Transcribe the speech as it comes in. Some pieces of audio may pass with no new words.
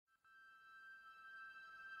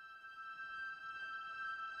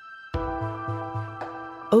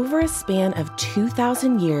Over a span of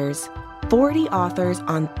 2,000 years, 40 authors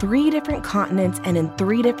on 3 different continents and in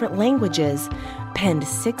 3 different languages penned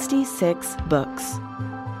 66 books,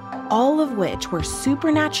 all of which were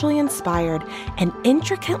supernaturally inspired and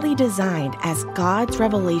intricately designed as God's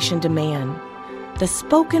revelation to man. The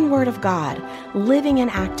spoken word of God, living and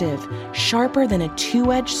active, sharper than a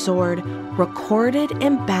 2-edged sword, recorded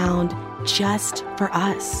and bound just for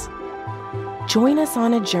us. Join us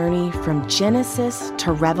on a journey from Genesis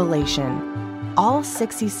to Revelation, all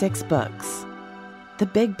 66 books. The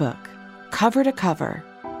Big Book, cover to cover.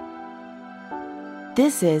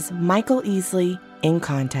 This is Michael Easley in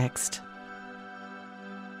Context.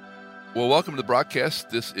 Well, welcome to the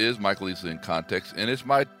broadcast. This is Michael Easley in Context, and it's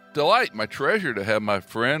my delight, my treasure to have my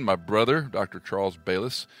friend, my brother, Dr. Charles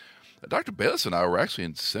Baylis. Dr. Baylis and I were actually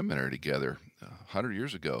in seminary together 100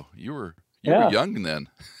 years ago. You were young then.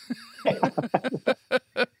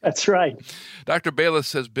 That's right. Dr.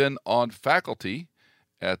 Baylis has been on faculty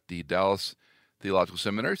at the Dallas Theological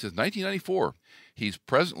Seminary since 1994. He's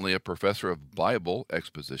presently a professor of Bible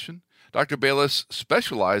exposition. Dr. Baylis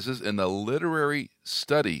specializes in the literary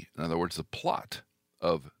study, in other words, the plot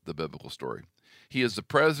of the biblical story. He is the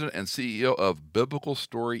president and CEO of Biblical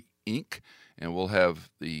Story, Inc., and we'll have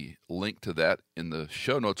the link to that in the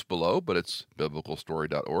show notes below, but it's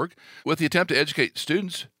biblicalstory.org, with the attempt to educate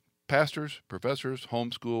students, pastors, professors,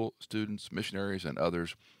 homeschool students, missionaries, and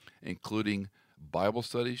others, including Bible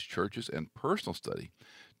studies, churches, and personal study,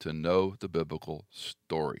 to know the biblical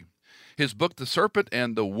story. His book, The Serpent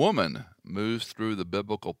and the Woman, moves through the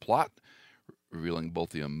biblical plot, revealing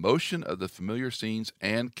both the emotion of the familiar scenes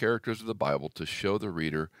and characters of the Bible to show the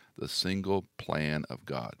reader the single plan of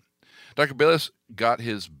God. Dr. Baylis got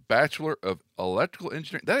his Bachelor of Electrical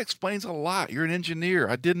Engineering. That explains a lot. You're an engineer.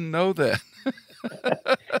 I didn't know that.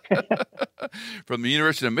 From the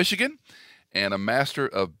University of Michigan, and a Master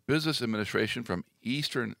of Business Administration from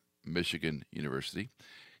Eastern Michigan University.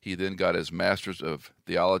 He then got his Master's of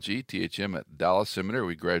Theology, THM, at Dallas Seminary.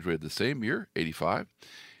 We graduated the same year, 85.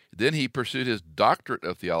 Then he pursued his Doctorate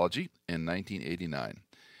of Theology in 1989.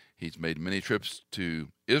 He's made many trips to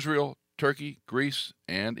Israel, Turkey, Greece,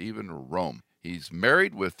 and even Rome. He's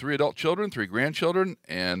married with 3 adult children, 3 grandchildren,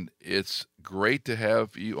 and it's great to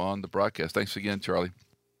have you on the broadcast. Thanks again, Charlie.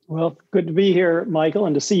 Well, good to be here, Michael,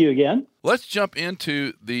 and to see you again. Let's jump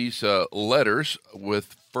into these letters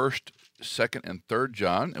with 1st, 2nd, and 3rd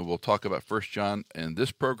John, and we'll talk about 1st John in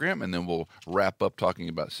this program, and then we'll wrap up talking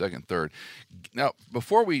about 2nd, 3rd. Now,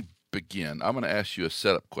 before we begin, I'm going to ask you a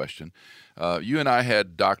setup question. You and I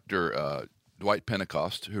had Dr. Dwight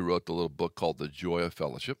Pentecost, who wrote the little book called The Joy of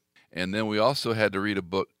Fellowship, and then we also had to read a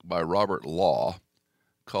book by Robert Law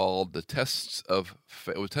called The Tests of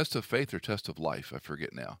Test of Faith or Test of Life, I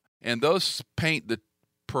forget now. And those paint the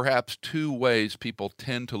perhaps 2 ways people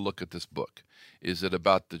tend to look at this book. Is it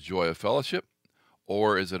about the joy of fellowship,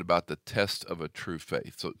 or is it about the test of a true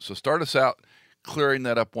faith? So start us out clearing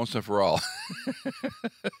that up once and for all.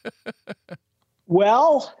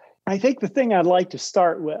 Well, I think the thing I'd like to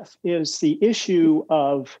start with is the issue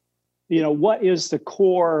of, what is the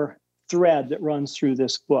core thread that runs through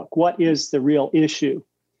this book? What is the real issue?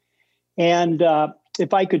 And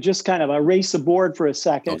if I could just kind of erase the board for a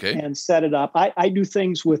second and set it up, I do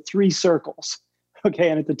things with 3 circles. Okay,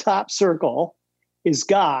 and at the top circle is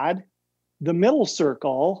God. The middle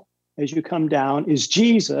circle, as you come down, is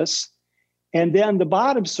Jesus. And then the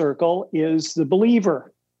bottom circle is the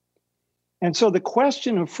believer. And so the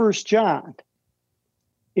question of 1 John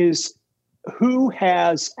is, who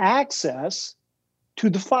has access to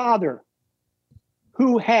the Father?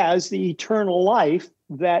 Who has the eternal life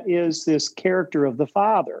that is this character of the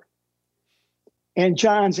Father? And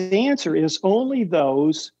John's answer is only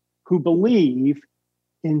those who believe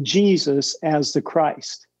in Jesus as the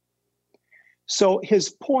Christ. So his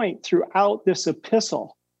point throughout this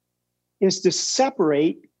epistle is to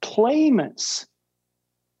separate claimants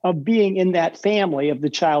of being in that family of the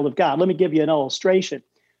child of God. Let me give you an illustration.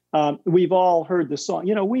 We've all heard the song,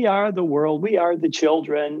 we are the world, we are the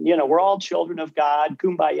children, we're all children of God,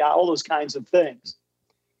 kumbaya, all those kinds of things.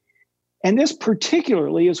 And this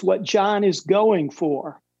particularly is what John is going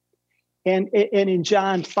for. And in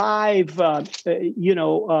John 5,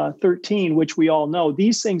 13, which we all know,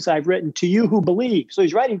 these things I've written to you who believe. So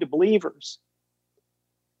he's writing to believers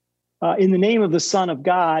in the name of the Son of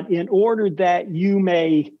God, in order that you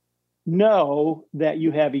may know that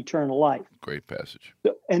you have eternal life. Great passage.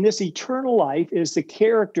 And this eternal life is the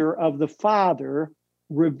character of the Father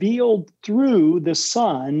revealed through the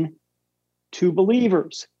Son to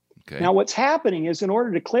believers. Okay. Now, what's happening is, in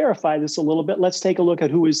order to clarify this a little bit, let's take a look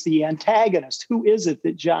at who is the antagonist. Who is it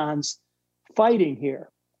that John's fighting here?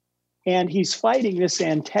 And he's fighting this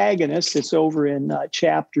antagonist. It's over in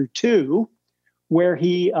chapter 2, where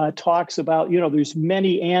he talks about, there's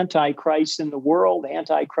many antichrists in the world.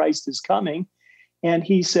 Antichrist is coming. And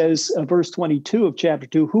he says, verse 22 of chapter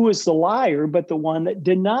 2, who is the liar but the one that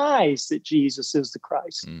denies that Jesus is the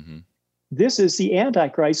Christ? Mm-hmm. This is the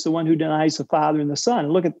Antichrist, the one who denies the Father and the Son.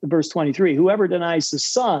 And look at verse 23. Whoever denies the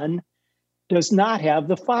Son does not have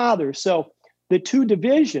the Father. So the two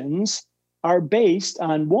divisions are based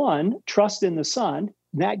on one, trust in the Son,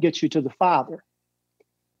 and that gets you to the Father.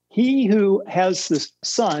 He who has the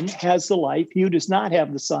Son has the life. He who does not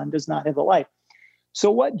have the Son does not have the life. So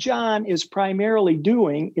what John is primarily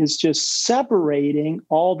doing is just separating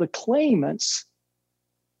all the claimants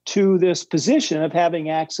to this position of having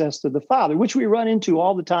access to the Father, which we run into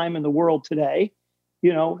all the time in the world today.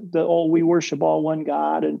 We worship all one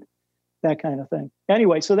God and that kind of thing.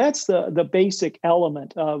 Anyway, so that's the basic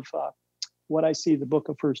element of what I see the book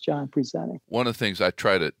of 1 John presenting. One of the things I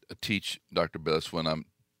try to teach, Dr. Baylis, when I'm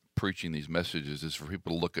preaching these messages is for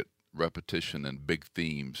people to look at repetition and big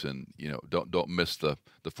themes, and don't miss the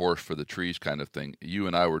forest for the trees kind of thing. You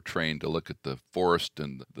and I were trained to look at the forest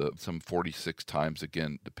and some 46 times,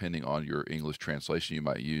 again, depending on your English translation you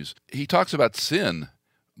might use. He talks about sin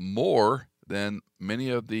more than many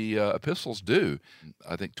of the epistles do.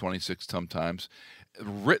 I think 26 sometimes.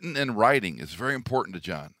 Written and writing is very important to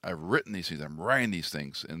John. I've written these things, I'm writing these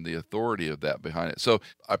things, and the authority of that behind it. So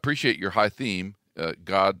I appreciate your high theme,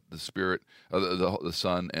 God, the Spirit, the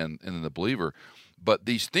Son, and the believer. But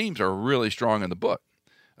these themes are really strong in the book.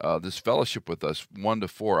 This fellowship with us,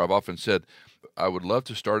 1-4. I've often said I would love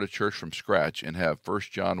to start a church from scratch and have 1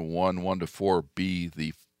 John 1, 1-4 be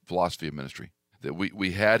the philosophy of ministry. That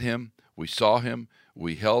we had him, we saw him,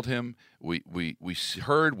 we held him, we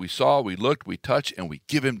heard, we saw, we looked, we touched, and we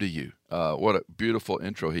give him to you. What a beautiful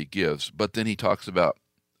intro he gives. But then he talks about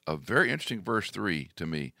a very interesting verse 3 to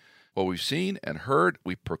me. What we've seen and heard,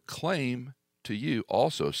 we proclaim to you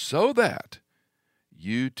also, so that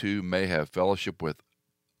you too may have fellowship with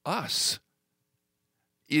us.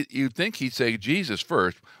 You'd think he'd say Jesus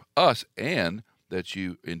first, us, and that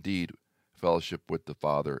you indeed fellowship with the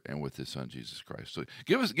Father and with his Son, Jesus Christ. So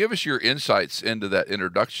give us your insights into that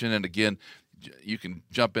introduction. And again, you can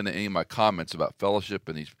jump into any of my comments about fellowship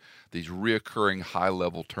and these reoccurring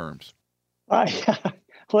high-level terms.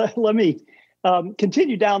 Let me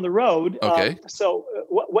continue down the road. Okay. So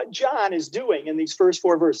what John is doing in these first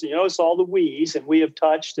 4 verses, you notice all the we's, and we have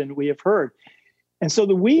touched and we have heard. And so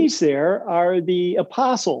the we's there are the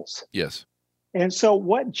apostles. Yes. And so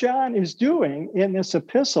what John is doing in this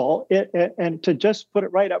epistle, and to just put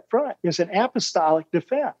it right up front, is an apostolic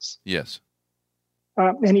defense. Yes.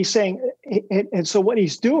 And he's saying, and so what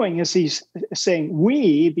he's doing is he's saying,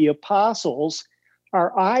 we, the apostles,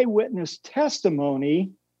 are eyewitness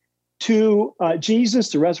testimony to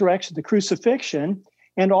Jesus, the resurrection, the crucifixion,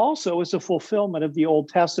 and also as a fulfillment of the Old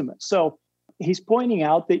Testament. So he's pointing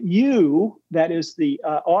out that you, that is the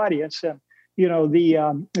audience,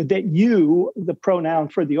 that you, the pronoun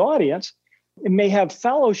for the audience, may have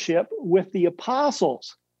fellowship with the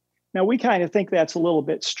apostles. Now, we kind of think that's a little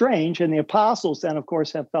bit strange, and the apostles then, of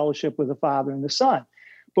course, have fellowship with the Father and the Son.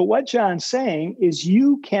 But what John's saying is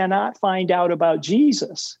you cannot find out about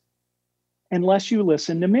Jesus unless you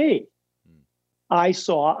listen to me.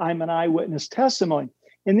 I'm an eyewitness testimony.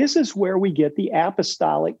 And this is where we get the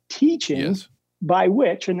apostolic teaching, yes, by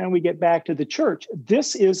which, and then we get back to the church.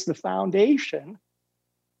 This is the foundation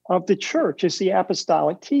of the church, is the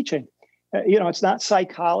apostolic teaching. It's not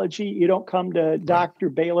psychology. You don't come to Dr.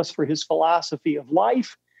 Baylis for his philosophy of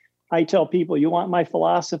life. I tell people, you want my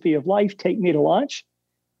philosophy of life, take me to lunch.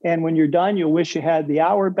 And when you're done, you'll wish you had the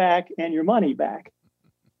hour back and your money back.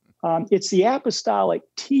 It's the apostolic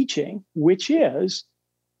teaching, which is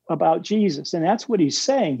about Jesus. And that's what he's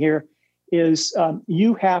saying here is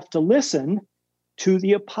you have to listen to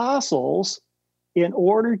the apostles in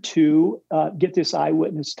order to get this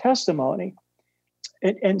eyewitness testimony.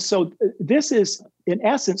 And so this is, in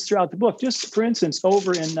essence, throughout the book. Just for instance,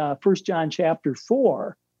 over in 1 John chapter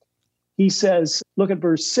 4, he says, look at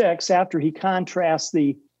verse 6, after he contrasts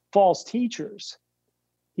the false teachers.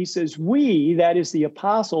 He says, we, that is the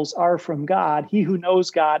apostles, are from God. He who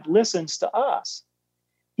knows God listens to us.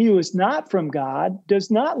 He who is not from God does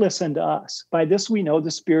not listen to us. By this we know the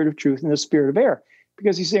spirit of truth and the spirit of error.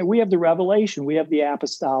 Because he's saying we have the revelation, we have the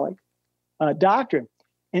apostolic doctrine.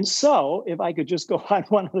 And so, if I could just go on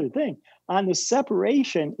one other thing, on the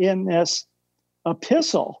separation in this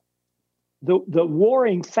epistle, the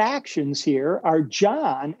warring factions here are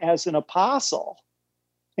John as an apostle.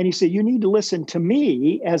 And he said, you need to listen to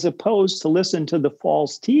me as opposed to listen to the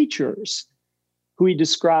false teachers who he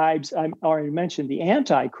describes, I already mentioned the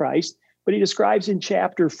Antichrist, but he describes in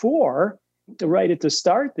chapter 4, right at the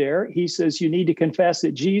start there, he says you need to confess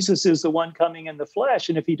that Jesus is the one coming in the flesh.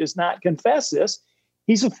 And if he does not confess this,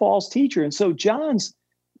 he's a false teacher. And so John's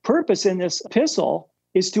purpose in this epistle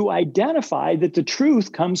is to identify that the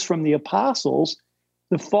truth comes from the apostles.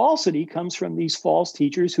 The falsity comes from these false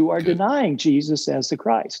teachers who are denying Jesus as the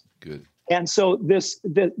Christ. Good. And so this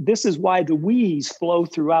is why the we's flow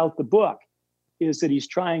throughout the book, is that he's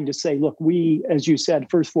trying to say, look, we, as you said,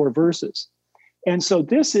 first 4 verses. And so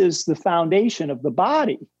this is the foundation of the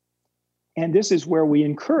body. And this is where we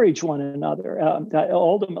encourage one another.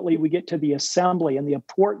 Ultimately, we get to the assembly and the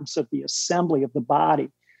importance of the assembly of the body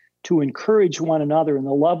to encourage one another in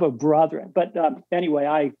the love of brethren. But anyway,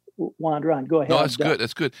 I wander on. Go ahead. No, that's good.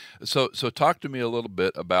 That's good. So talk to me a little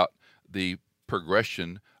bit about the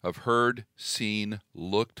progression of heard, seen,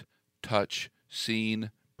 looked, touch, seen,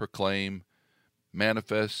 proclaim,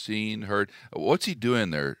 manifest, seen, heard. What's he doing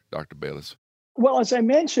there, Dr. Baylis? Well, as I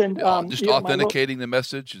mentioned, just authenticating the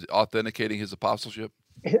message, authenticating his apostleship.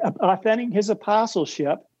 Authenticating his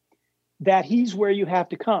apostleship, that he's where you have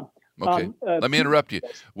to come. Okay. Let me interrupt you.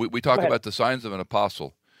 We talk about the signs of an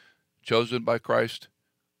apostle: chosen by Christ,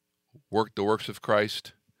 worked the works of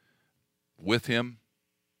Christ, with him.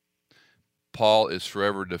 Paul is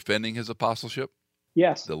forever defending his apostleship.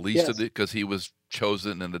 Yes. The least of it, because he was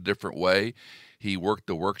chosen in a different way. He worked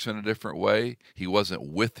the works in a different way. He wasn't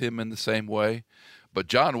with him in the same way. But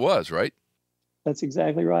John was, right? That's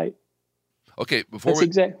exactly right. Okay,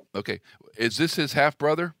 okay. Is this his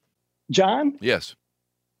half-brother? John? Yes.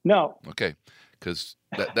 No. Okay, because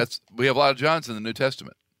that's we have a lot of Johns in the New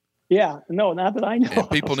Testament. Yeah, no, not that I know. And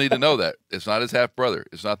people need to know that. It's not his half-brother.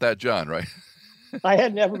 It's not that John, right? I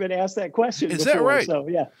had never been asked that question Is before. That right? So,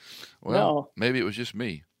 yeah. Well, maybe it was just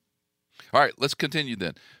me. All right, let's continue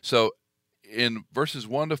then. So in verses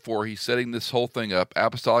 1 to 4, he's setting this whole thing up,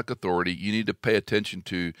 apostolic authority. You need to pay attention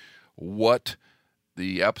to what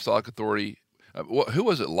the apostolic authority, who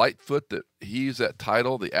was it, Lightfoot, that he used that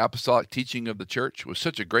title, the apostolic teaching of the church? It was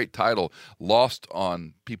such a great title, lost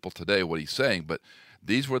on people today what he's saying, but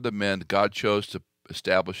these were the men God chose to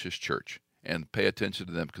establish his church, and pay attention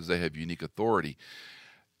to them because they have unique authority.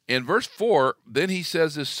 In verse 4, then he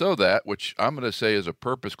says this, so that, which I'm going to say is a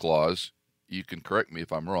purpose clause, you can correct me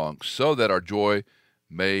if I'm wrong, so that our joy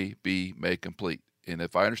may be made complete. And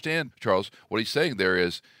if I understand, Charles, what he's saying there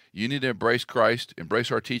is you need to embrace Christ,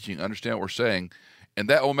 embrace our teaching, understand what we're saying, and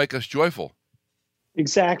that will make us joyful.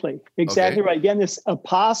 Exactly right. Again, this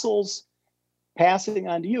apostles passing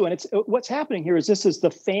on to you. And it's what's happening here is this is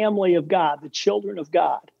the family of God, the children of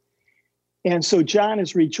God. And so John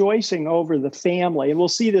is rejoicing over the family. And we'll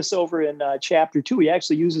see this over in chapter 2. He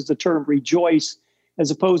actually uses the term rejoice as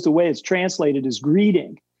opposed to the way it's translated as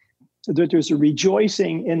greeting. So that there's a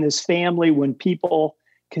rejoicing in this family when people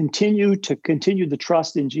continue the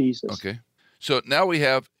trust in Jesus. Okay. So now we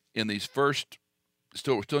have in these first,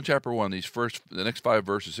 we're still in chapter 1, the next 5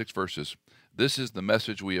 verses, 6 verses, this is the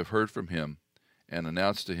message we have heard from him and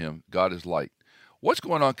announced to him, God is light. What's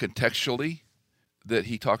going on contextually that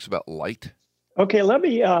he talks about light? Okay, let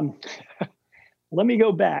me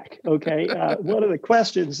go back. Okay, one of the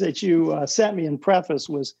questions that you sent me in preface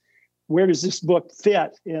was, where does this book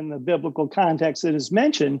fit in the biblical context that is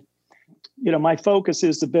mentioned? You know, my focus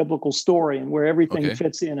is the biblical story and where everything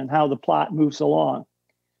fits in and how the plot moves along.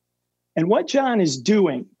 And what John is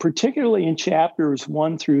doing, particularly in chapters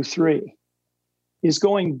 1 through 3, is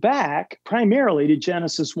going back primarily to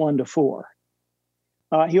Genesis 1 to 4.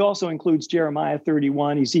 He also includes Jeremiah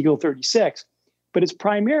 31, Ezekiel 36, but it's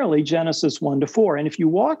primarily Genesis 1 to 4. And if you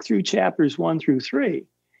walk through chapters 1 through 3,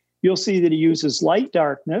 you'll see that he uses light,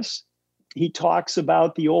 darkness. He talks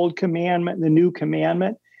about the old commandment and the new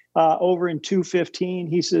commandment. Over in 2:15,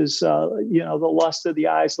 he says, the lust of the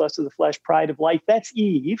eyes, lust of the flesh, pride of life. That's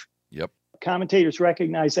Eve. Yep. Commentators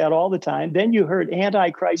recognize that all the time. Then you heard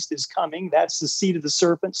Antichrist is coming. That's the seed of the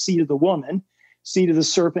serpent, seed of the woman. Seed of the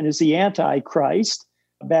serpent is the Antichrist.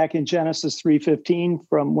 Back in Genesis 3:15,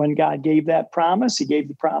 from when God gave that promise, he gave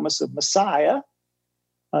the promise of Messiah,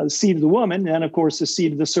 the seed of the woman. And of course, the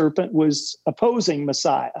seed of the serpent was opposing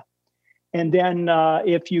Messiah. And then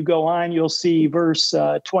if you go on, you'll see verse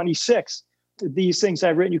 26. These things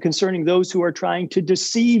I've written you concerning those who are trying to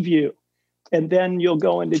deceive you. And then you'll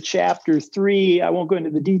go into chapter 3. I won't go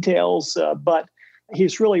into the details, but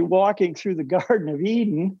he's really walking through the Garden of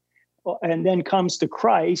Eden and then comes to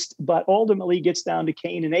Christ, but ultimately gets down to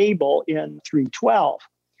Cain and Abel in 3:12.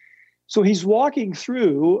 So he's walking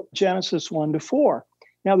through Genesis 1 to 4.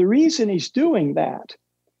 Now, the reason he's doing that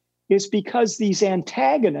is because these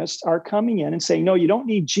antagonists are coming in and saying, no, you don't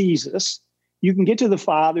need Jesus. You can get to the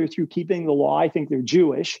Father through keeping the law. I think they're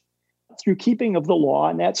Jewish, through keeping of the law,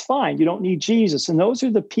 and that's fine. You don't need Jesus. And those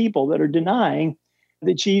are the people that are denying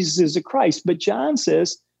that Jesus is the Christ. But John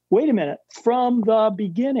says, wait a minute, from the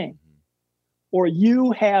beginning, or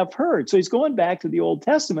you have heard. So he's going back to the Old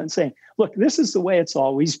Testament and saying, look, this is the way it's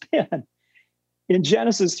always been. In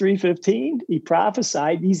Genesis 3:15, he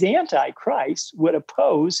prophesied these antichrists would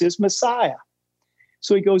oppose his Messiah.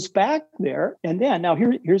 So he goes back there, and then now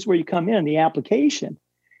here's where you come in the application.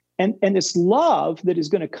 And this love that is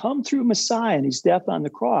going to come through Messiah and his death on the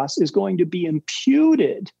cross is going to be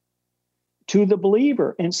imputed to the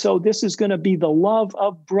believer. And so this is going to be the love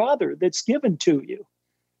of brother that's given to you.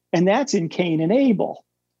 And that's in Cain and Abel.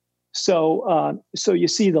 So you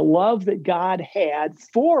see the love that God had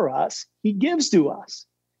for us, he gives to us.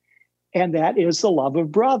 And that is the love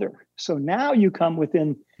of brother. So now you come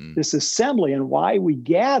within this assembly and why we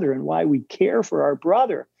gather and why we care for our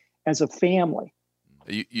brother as a family.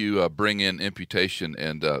 You bring in imputation,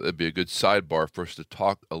 and it'd be a good sidebar for us to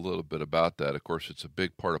talk a little bit about that. Of course, it's a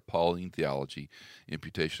big part of Pauline theology,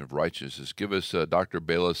 imputation of righteousness. Give us Dr.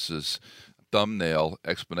 Baylis's thumbnail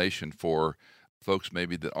explanation for folks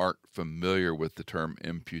maybe that aren't familiar with the term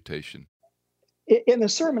imputation. In the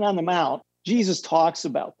Sermon on the Mount, Jesus talks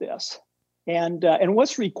about this and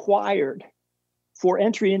what's required for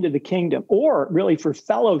entry into the kingdom, or really for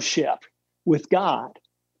fellowship with God,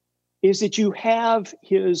 is that you have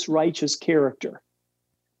his righteous character.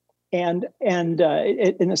 And in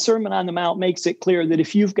the Sermon on the Mount makes it clear that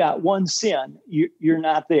if you've got one sin, you're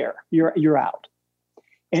not there. You're out.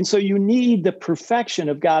 And so you need the perfection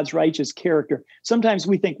of God's righteous character. Sometimes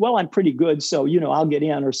we think, well, I'm pretty good, so I'll get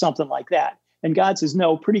in, or something like that. And God says,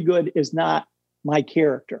 no, pretty good is not my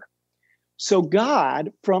character. So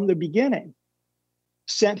God, from the beginning,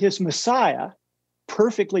 sent his Messiah,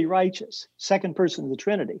 perfectly righteous, second person of the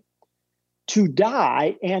Trinity, to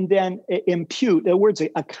die and then impute, the word's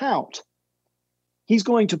account. He's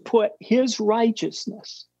going to put his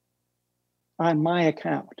righteousness on my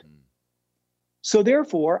account. So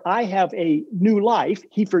therefore, I have a new life.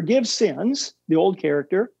 He forgives sins, the old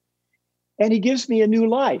character, and he gives me a new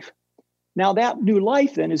life. Now that new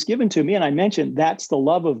life then is given to me, and I mentioned that's the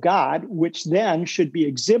love of God, which then should be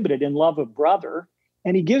exhibited in love of brother.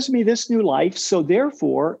 And he gives me this new life, so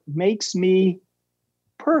therefore makes me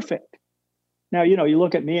perfect. Now, you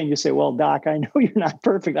look at me and you say, well, Doc, I know you're not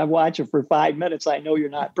perfect. I've watched you for 5 minutes. I know you're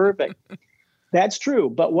not perfect. That's true.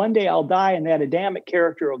 But one day I'll die and that Adamic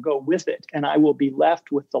character will go with it. And I will be left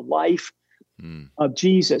with the life of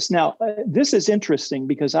Jesus. Now, this is interesting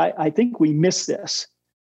because I think we miss this.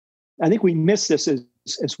 I think we miss this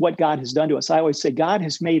as what God has done to us. I always say God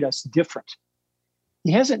has made us different.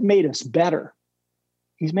 He hasn't made us better.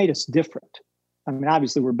 He's made us different. I mean,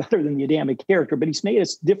 obviously we're better than the Adamic character, but he's made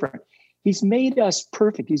us different. He's made us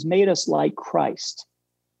perfect. He's made us like Christ.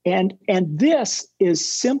 And this is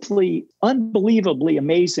simply unbelievably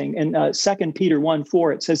amazing. In 2 Peter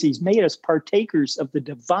 1:4, it says he's made us partakers of the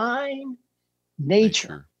divine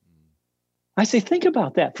nature. I say, think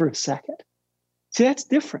about that for a second. See, that's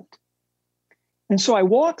different. And so I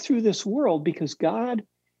walk through this world because God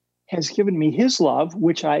has given me his love,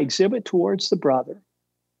 which I exhibit towards the brother.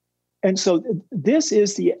 And so this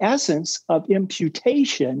is the essence of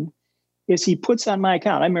imputation, is he puts on my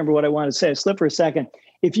account. I remember what I wanted to say. I slipped for a second.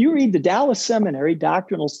 If you read the Dallas Seminary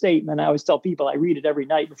doctrinal statement, I always tell people I read it every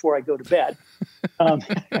night before I go to bed.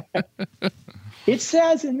 It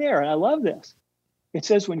says in there, and I love this, it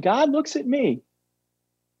says, when God looks at me,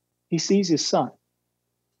 he sees his son.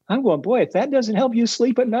 I'm going, boy, if that doesn't help you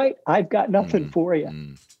sleep at night, I've got nothing for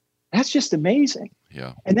you. That's just amazing.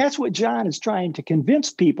 Yeah. And that's what John is trying to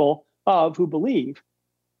convince people of who believe,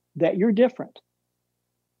 that you're different.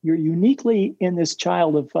 You're uniquely in this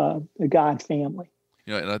child of the God family.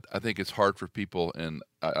 And I think it's hard for people, and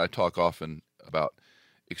I talk often about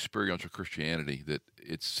experiential Christianity, that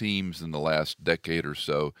it seems in the last decade or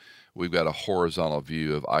so, we've got a horizontal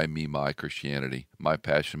view of I, me, my Christianity, my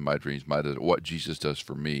passion, my dreams, what Jesus does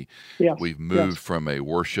for me. Yes. We've moved from a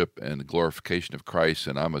worship and glorification of Christ,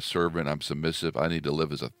 and I'm a servant, I'm submissive, I need to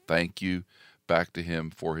live as a thank you back to him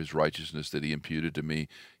for his righteousness that he imputed to me.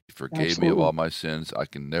 He forgave me of all my sins. I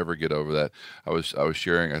can never get over that. I was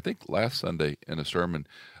sharing, I think last Sunday in a sermon,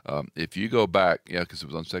 if you go back, because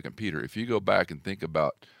it was on 2 Peter, if you go back and think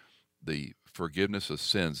about the forgiveness of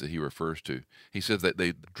sins that he refers to, he says that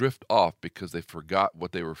they drift off because they forgot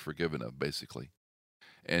what they were forgiven of, basically.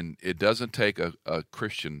 And it doesn't take a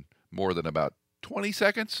Christian more than about 20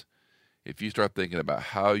 seconds if you start thinking about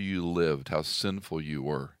how you lived, how sinful you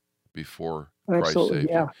were before Christ Absolutely, saved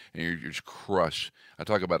yeah. you. And you're just crushed. I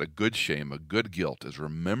talk about a good shame, a good guilt is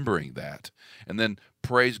remembering that. And then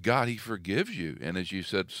praise God, he forgives you. And as you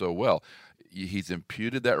said so well, he's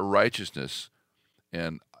imputed that righteousness.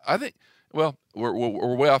 And I think, well,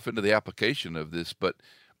 we're way off into the application of this, but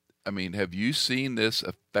I mean, have you seen this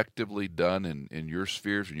effectively done in your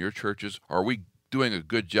spheres, in your churches? Are we doing a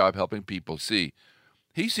good job helping people see?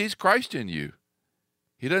 He sees Christ in you.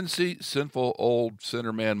 He doesn't see sinful old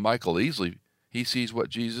sinner man Michael Easley. He sees what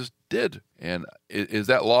Jesus did. And is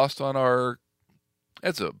that lost on our,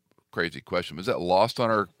 that's a crazy question, is that lost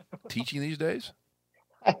on our teaching these days?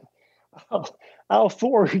 I'll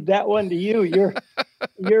forward that one to you.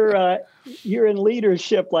 You're in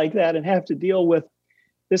leadership like that and have to deal with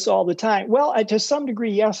this all the time. Well, to some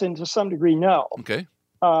degree, yes, and to some degree, no. Okay.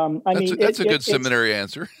 That's a good seminary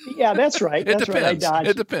answer. Yeah, that's right. It That's depends. right.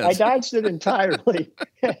 It depends. I dodged it entirely.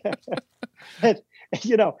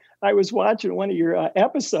 I was watching one of your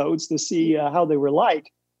episodes to see how they were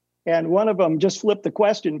like, and one of them just flipped the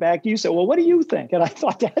question back to you. Said, "Well, what do you think?" And I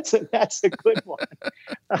thought that's a good one.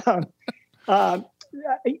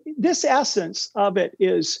 This essence of it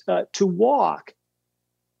is to walk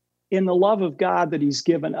in the love of God that he's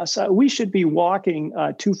given us. We should be walking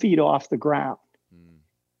 2 feet off the ground.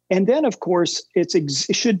 And then, of course, it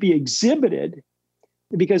should be exhibited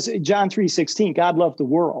because John 3:16, God loved the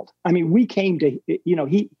world. I mean, we came to,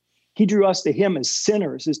 he drew us to him as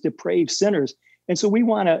sinners, as depraved sinners. And so we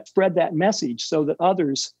want to spread that message so that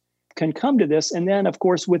others can come to this. And then, of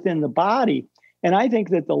course, within the body. And I think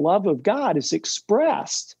that the love of God is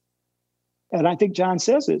expressed, and I think John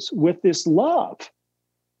says this, with this love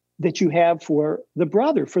that you have for the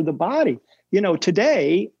brother, for the body.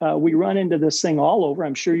 Today we run into this thing all over.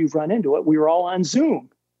 I'm sure you've run into it. We were all on Zoom.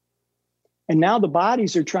 And now the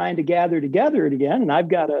bodies are trying to gather together again. And I've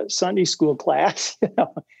got a Sunday school class,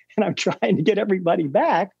 and I'm trying to get everybody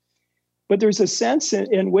back. But there's a sense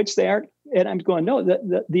in which they aren't. And I'm going, no,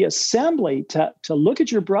 the assembly to look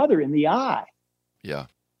at your brother in the eye. Yeah.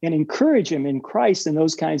 And encourage him in Christ and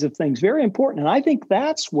those kinds of things. Very important. And I think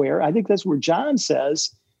that's where John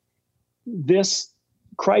says this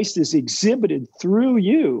Christ is exhibited through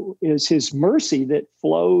you, is his mercy that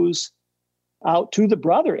flows out to the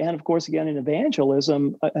brother. And of course, again, in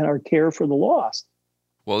evangelism and our care for the lost.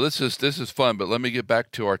 Well, this is fun, but let me get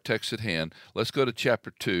back to our text at hand. Let's go to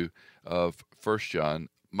chapter 2 of 1 John.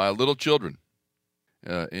 My little children,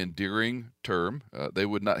 endearing term. They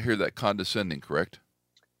would not hear that condescending, correct?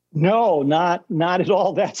 No, not at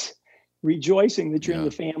all. That's rejoicing that you're in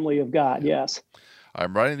the family of God. Yeah. Yes.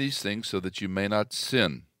 I'm writing these things so that you may not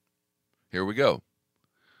sin. Here we go.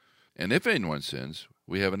 And if anyone sins,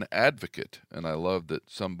 we have an advocate. And I love that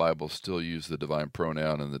some Bibles still use the divine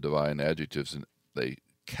pronoun and the divine adjectives, and they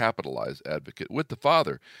capitalize advocate with the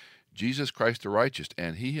Father, Jesus Christ the righteous.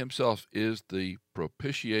 And he himself is the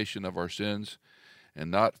propitiation of our sins, and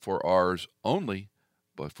not for ours only,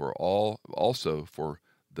 but for all, also for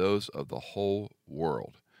those of the whole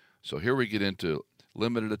world. So here we get into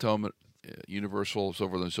limited atonement, universal, so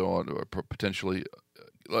forth and so on, or potentially.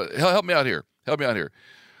 Help me out here.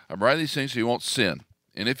 I'm writing these things so you won't sin.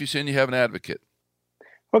 And if you sin, you have an advocate.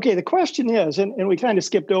 Okay, the question is, and we kind of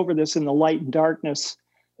skipped over this in the light and darkness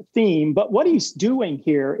theme, but what he's doing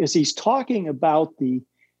here is he's talking about the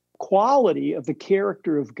quality of the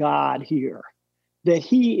character of God here, that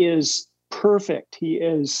he is perfect. He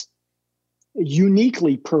is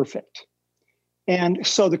uniquely perfect. And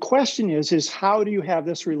so the question is how do you have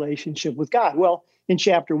this relationship with God? Well, in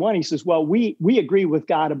chapter 1, he says, well, we agree with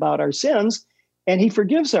God about our sins, and he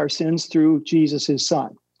forgives our sins through Jesus, his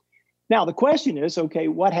son. Now, the question is, okay,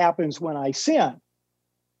 what happens when I sin?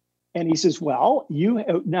 And he says, well,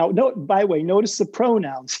 by the way, notice the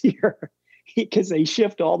pronouns here, because they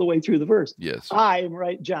shift all the way through the verse. Yes. I am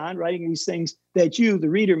John, writing these things that you, the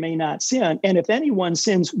reader, may not sin. And if anyone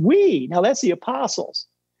sins, we, now that's the apostles,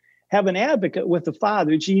 have an advocate with the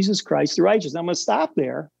Father, Jesus Christ the righteous. I'm going to stop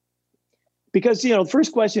there because, the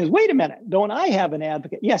first question is, wait a minute, don't I have an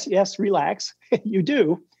advocate? Yes, relax, you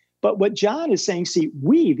do. But what John is saying, see,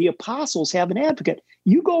 we, the apostles, have an advocate.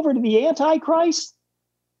 You go over to the Antichrist,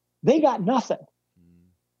 they got nothing.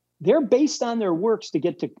 They're based on their works to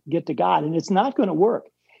get to God, and it's not going to work.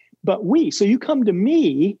 But so you come to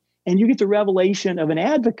me, and you get the revelation of an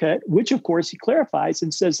advocate, which, of course, he clarifies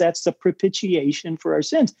and says that's the propitiation for our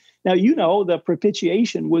sins. Now, the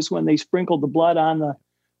propitiation was when they sprinkled the blood on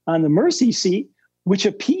the mercy seat, which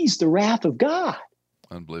appeased the wrath of God.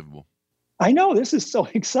 Unbelievable. I know, this is so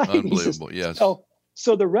exciting. Unbelievable, yes.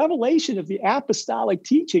 So the revelation of the apostolic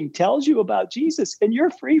teaching tells you about Jesus, and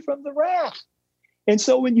you're free from the wrath. And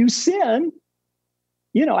so when you sin,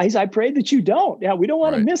 I pray that you don't. Yeah, we don't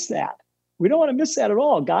want to miss that. We don't want to miss that at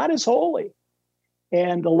all. God is holy.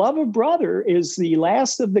 And the love of brother is the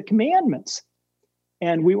last of the commandments.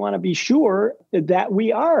 And we want to be sure that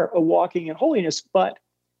we are walking in holiness. But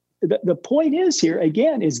the point is here,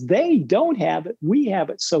 again, is they don't have it. We have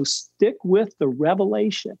it. So stick with the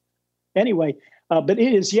revelation. Anyway, but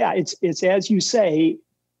it is, it's as you say,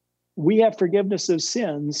 we have forgiveness of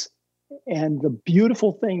sins. And the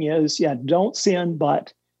beautiful thing is, don't sin.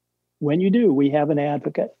 But when you do, we have an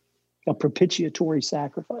advocate, a propitiatory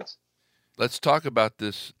sacrifice. Let's talk about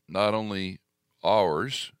this, not only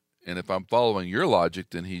ours, and if I'm following your logic,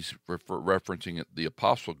 then he's referencing the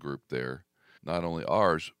apostle group there, not only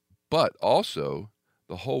ours, but also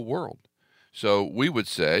the whole world. So I would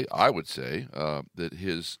say that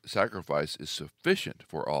his sacrifice is sufficient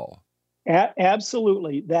for all.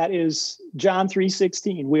 Absolutely. That is John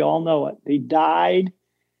 3:16. We all know it. He died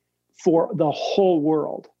for the whole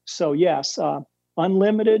world. So yes,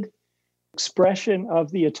 unlimited expression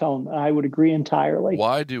of the atonement. I would agree entirely.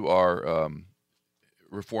 Why do our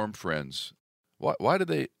Reformed friends, why do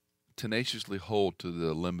they tenaciously hold to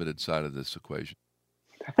the limited side of this equation?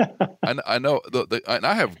 I know, and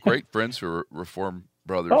I have great friends who are Reformed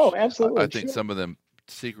brothers. Oh, absolutely. I think some of them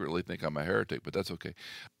secretly think I'm a heretic, but that's okay.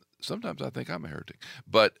 Sometimes I think I'm a heretic.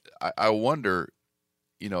 But I wonder,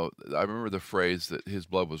 I remember the phrase that his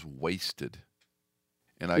blood was wasted.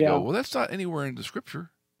 And I go, well, that's not anywhere in the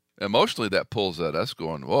Scripture. Emotionally, that pulls at us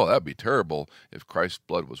going, well, that'd be terrible if Christ's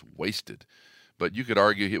blood was wasted. But you could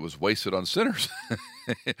argue it was wasted on sinners.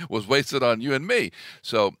 It was wasted on you and me.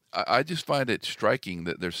 So I just find it striking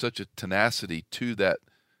that there's such a tenacity to that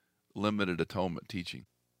limited atonement teaching.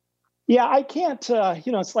 Yeah, I can't,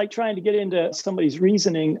 it's like trying to get into somebody's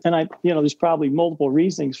reasoning. And there's probably multiple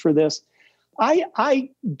reasonings for this. I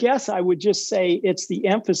guess I would just say it's the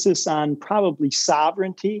emphasis on probably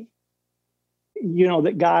sovereignty.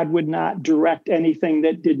 That God would not direct anything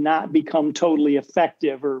that did not become totally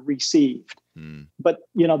effective or received. But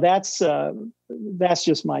that's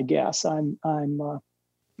just my guess. I'm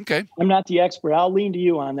okay. I'm not the expert. I'll lean to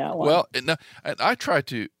you on that one. Well, and I try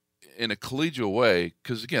to, in a collegial way,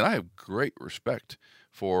 because again, I have great respect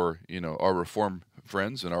for our Reformed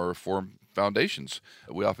friends and our Reformed foundations.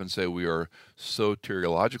 We often say we are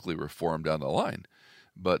soteriologically Reformed down the line.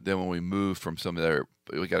 But then when we move from some of there,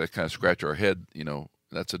 we got to kind of scratch our head,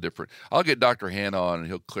 that's a different. I'll get Dr. Hannah on and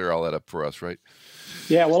he'll clear all that up for us, right?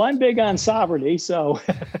 Yeah, well, I'm big on sovereignty, so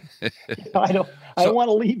I don't want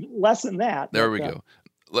to leave less than that. There we go.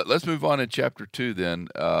 Let's move on in chapter 2 then.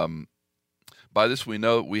 By this we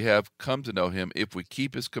know we have come to know him if we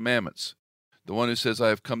keep his commandments. The one who says, I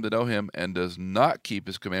have come to know him and does not keep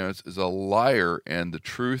his commandments is a liar, and the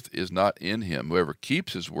truth is not in him. Whoever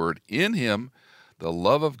keeps his word, in him the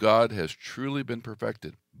love of God has truly been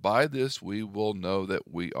perfected. By this we will know that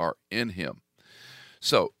we are in him.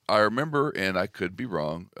 So I remember, and I could be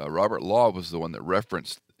wrong, Robert Law was the one that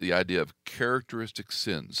referenced the idea of characteristic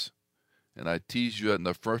sins. And I teased you in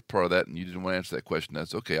the first part of that, and you didn't want to answer that question.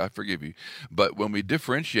 That's okay, I forgive you. But when we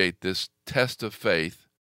differentiate this test of faith,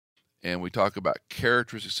 and we talk about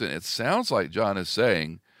characteristic sin, it sounds like John is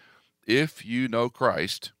saying, if you know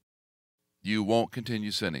Christ, you won't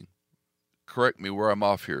continue sinning. Correct me where I'm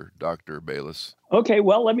off here, Dr. Baylis. Okay,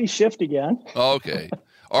 well, let me shift again. Okay.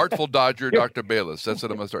 Artful Dodger, Dr. Baylis. That's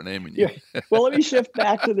what I'm going to start naming you. Well, let me shift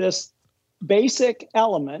back to this basic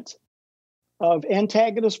element of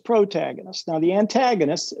antagonist-protagonist. Now, the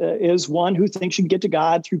antagonist is one who thinks you can get to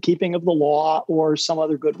God through keeping of the law or some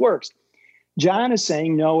other good works. John is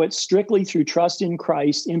saying, no, it's strictly through trust in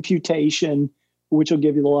Christ, imputation, which will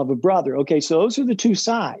give you the love of brother. Okay, so those are the two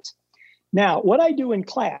sides. Now, what I do in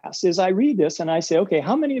class is I read this and I say, okay,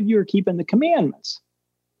 how many of you are keeping the commandments?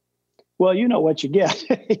 Well, you know what you get.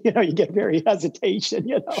 You get very hesitation,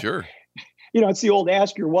 Sure. It's the old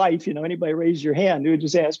ask your wife, anybody raise your hand, you would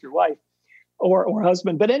just ask your wife or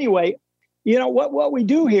husband. But anyway, what we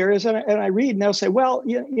do here is, and I read and they'll say, well,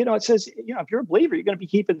 it says, if you're a believer, you're going to be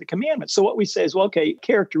keeping the commandments. So what we say is, well, okay,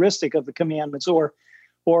 characteristic of the commandments, or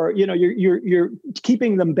you're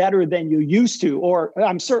keeping them better than you used to, or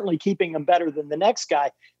I'm certainly keeping them better than the next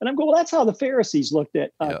guy. And I'm going, well, that's how the Pharisees looked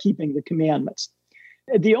at keeping the commandments.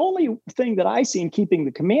 The only thing that I see in keeping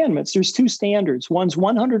the commandments, there's two standards. One's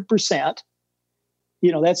 100%.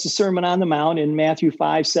 That's the Sermon on the Mount in Matthew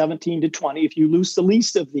 5:17-20. If you lose the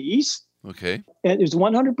least of these, okay, and there's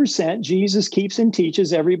 100%. Jesus keeps and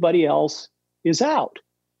teaches. Everybody else is out.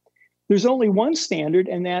 There's only one standard,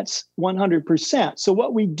 and that's 100%. So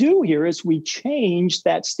what we do here is we change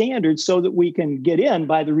that standard so that we can get in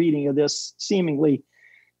by the reading of this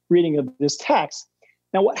text.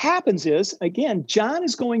 Now, what happens is, again, John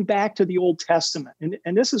is going back to the Old Testament.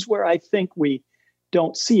 And this is where I think we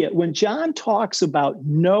don't see it. When John talks about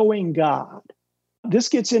knowing God, this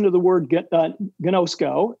gets into the word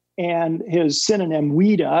gnosko and his synonym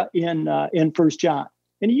wida in 1 John.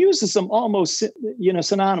 And he uses them almost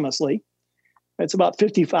synonymously. It's about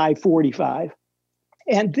 55-45.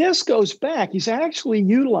 And this goes back. He's actually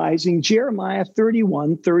utilizing Jeremiah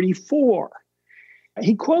 31-34.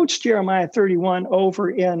 He quotes Jeremiah 31 over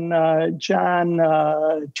in John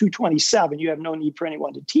 2:27. You have no need for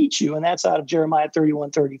anyone to teach you. And that's out of Jeremiah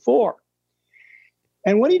 31-34.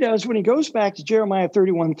 And what he does when he goes back to Jeremiah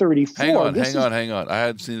 31-34. Hang on. I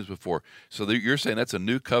hadn't seen this before. So you're saying that's a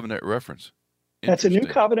new covenant reference. That's a new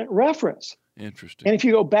covenant reference. Interesting. And if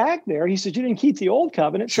you go back there, he said, you didn't keep the old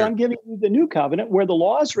covenant, Sure. so I'm giving you the new covenant where the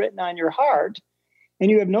law is written on your heart, and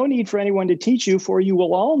you have no need for anyone to teach you, for you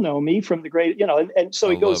will all know me from the great, and so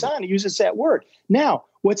he goes on, he uses that word. Now,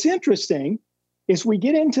 what's interesting is we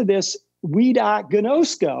get into this oida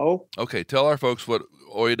gnosko. Okay, tell our folks what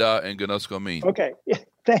oida and gnosko mean. Okay,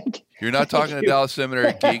 thank you. You're not talking to Dallas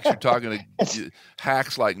Seminary geeks. You're talking to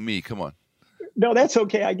hacks like me. Come on. No, that's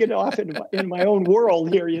okay. I get off in my own world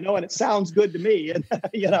here, and it sounds good to me. And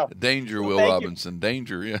Danger, Will Robinson.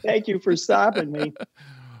 Danger, yeah. Thank you for stopping me.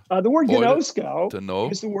 The word gnosko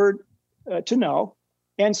is the word to know,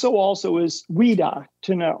 and so also is wida,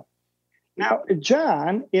 to know. Now,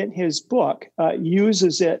 John, in his book,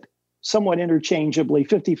 uses it somewhat interchangeably,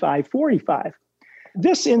 55-45.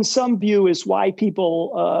 This, in some view, is why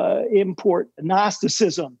people import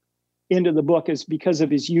Gnosticism into the book, is because of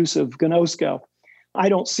his use of gnosko. I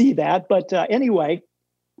don't see that, but anyway,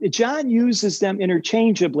 John uses them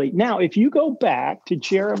interchangeably. Now, if you go back to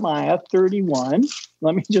Jeremiah 31,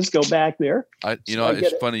 let me just go back there.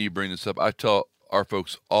 It's funny you bring this up. I tell our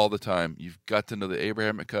folks all the time, you've got to know the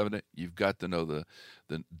Abrahamic covenant, you've got to know the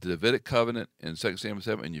Davidic covenant in 2 Samuel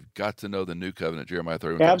 7, and you've got to know the new covenant, Jeremiah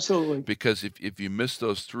 31. Absolutely. Because if you miss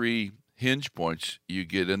those three hinge points, you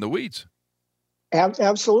get in the weeds.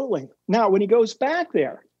 Absolutely. Now, when he goes back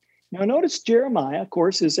there, now notice Jeremiah, of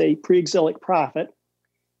course, is a pre-exilic prophet.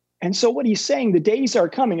 And so what he's saying, the days are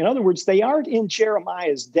coming. In other words, they aren't in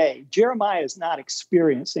Jeremiah's day. Jeremiah is not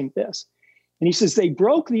experiencing this. And he says, they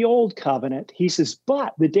broke the old covenant. He says,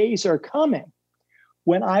 but the days are coming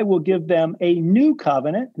when I will give them a new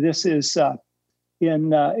covenant. This is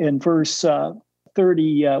in verse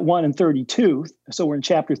 31 and 32. So we're in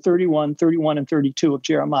chapter 31 and 32 of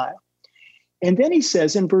Jeremiah. And then he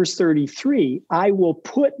says in verse 33, I will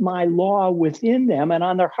put my law within them, and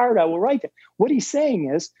on their heart I will write them. What he's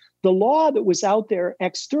saying is the law that was out there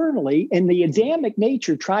externally, and the Adamic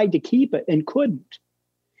nature tried to keep it and couldn't.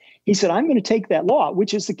 He said, I'm going to take that law,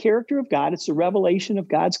 which is the character of God. It's the revelation of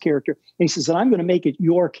God's character. And he says, and I'm going to make it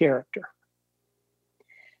your character.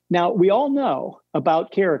 Now, we all know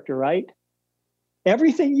about character, right?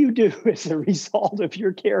 Everything you do is a result of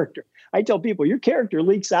your character. I tell people, your character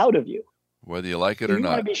leaks out of you. Whether you like it or not. You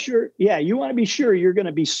want to be sure. Yeah, you want to be sure you're going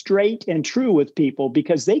to be straight and true with people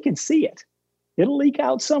because they can see it. It'll leak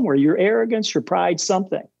out somewhere. Your arrogance, your pride,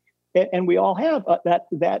 something. And we all have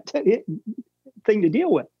that thing to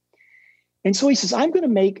deal with. And so he says, I'm going to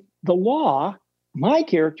make the law, my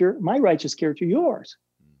character, my righteous character, yours.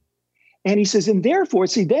 And he says, and therefore,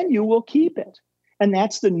 see, then you will keep it. And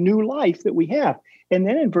that's the new life that we have. And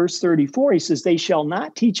then in verse 34, he says, they shall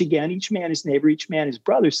not teach again, each man his neighbor, each man his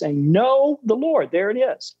brother, saying, know the Lord. There it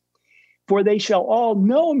is. For they shall all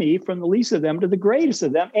know me, from the least of them to the greatest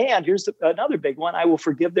of them. And here's another big one, I will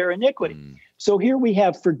forgive their iniquity. So here we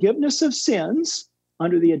have forgiveness of sins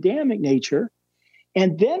under the Adamic nature.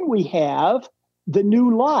 And then we have the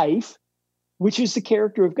new life, which is the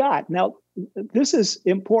character of God. Now, this is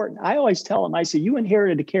important. I always tell them, I say, you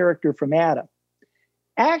inherited a character from Adam.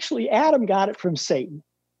 Actually, Adam got it from Satan.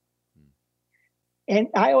 And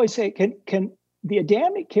I always say, can the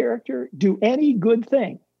Adamic character do any good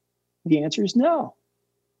thing? The answer is no.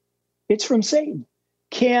 It's from Satan.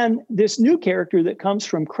 Can this new character that comes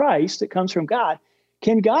from Christ, that comes from God,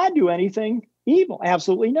 can God do anything evil?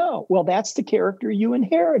 Absolutely no. Well, that's the character you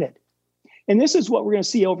inherited. And this is what we're going to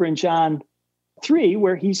see over in John 3,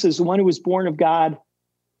 where he says, the one who was born of God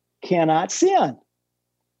cannot sin.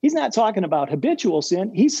 He's not talking about habitual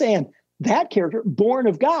sin. He's saying that character, born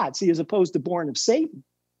of God, see, as opposed to born of Satan,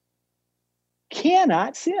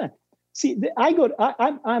 cannot sin. See,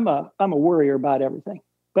 I'm a worrier about everything,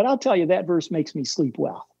 but I'll tell you that verse makes me sleep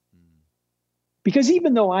well. Because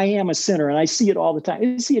even though I am a sinner and I see it all the time,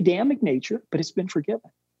 it's the Adamic nature, but it's been forgiven.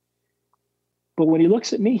 But when he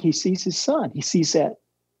looks at me, he sees his son. He sees that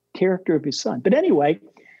character of his son. But anyway,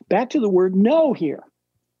 back to the word know here.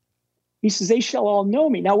 He says, they shall all know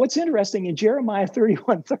me. Now, what's interesting in Jeremiah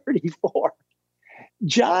 31:34,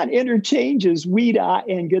 John interchanges Wida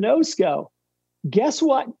and gnosko. Guess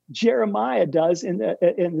what Jeremiah does in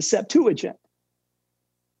the Septuagint?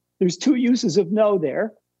 There's two uses of know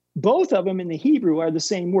there. Both of them in the Hebrew are the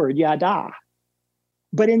same word, yada.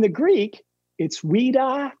 But in the Greek, it's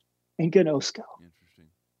Wida and gnosko.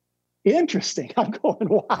 Interesting. I'm going,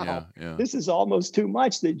 wow, This is almost too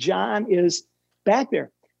much that John is back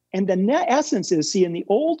there. And the net essence is, see, in the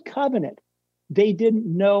Old Covenant, they didn't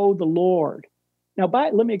know the Lord. Now,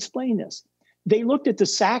 let me explain this. They looked at the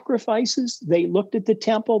sacrifices, they looked at the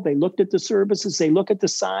temple, they looked at the services, they looked at the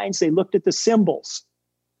signs, they looked at the symbols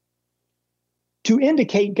to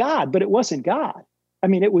indicate God, but it wasn't God. I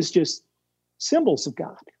mean, it was just symbols of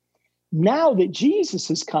God. Now that Jesus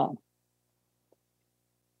has come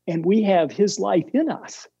and we have his life in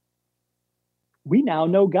us, we now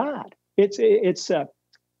know God. It's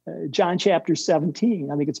John chapter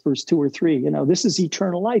 17, I think it's verse 2 or 3. This is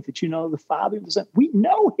eternal life, that you know the Father and the Son. We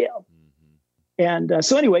know him. And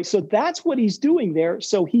so that's what he's doing there.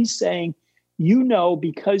 So he's saying,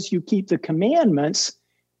 because you keep the commandments.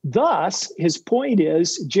 Thus, his point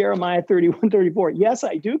is Jeremiah 31:34. Yes,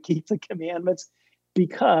 I do keep the commandments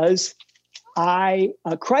because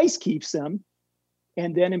Christ keeps them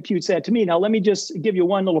and then imputes that to me. Now, let me just give you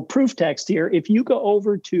one little proof text here. If you go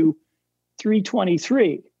over to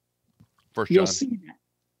 3:23, you'll see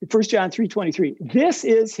that. 1 John 3:23. This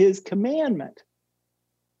is his commandment.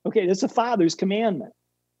 Okay, that's the Father's commandment,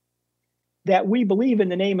 that we believe in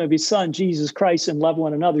the name of his Son, Jesus Christ, and love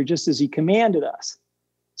one another just as he commanded us.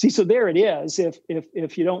 See, so there it is.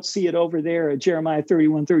 If you don't see it over there at Jeremiah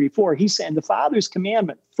 31:34, he's saying the Father's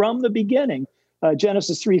commandment from the beginning,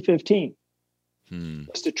 Genesis 3:15,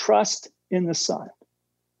 was to trust in the Son.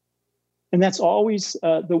 And that's always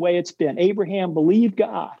the way it's been. Abraham believed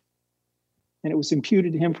God, and it was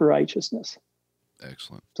imputed to him for righteousness.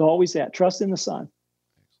 Excellent. It's always that. Trust in the Son.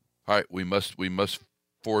 All right, we must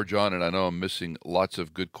forge on, and I know I'm missing lots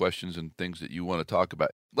of good questions and things that you want to talk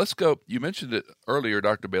about. Let's go. You mentioned it earlier,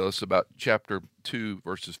 Dr. Baylis, about chapter 2,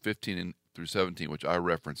 verses 15 through 17, which I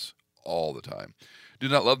reference all the time. Do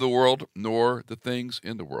not love the world, nor the things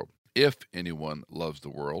in the world. If anyone loves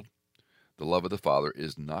the world, the love of the Father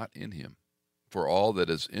is not in him. For all that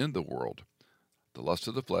is in the world, the lust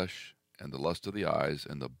of the flesh, and the lust of the eyes,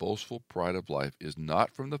 and the boastful pride of life is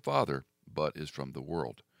not from the Father, but is from the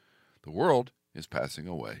world. The world is passing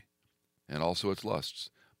away, and also its lusts,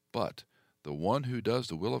 but the one who does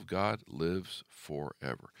the will of God lives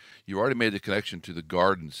forever. You already made the connection to the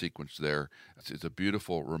garden sequence there. It's a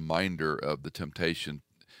beautiful reminder of the temptation.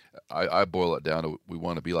 I boil it down to we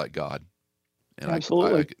want to be like God. And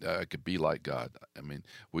absolutely. I could be like God. I mean,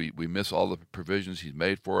 we miss all the provisions he's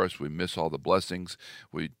made for us. We miss all the blessings.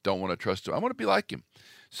 We don't want to trust him. I want to be like him.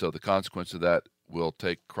 So the consequence of that will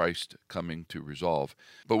take Christ coming to resolve.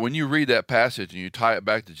 But when you read that passage and you tie it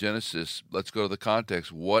back to Genesis, let's go to the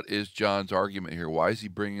context. What is John's argument here? Why is he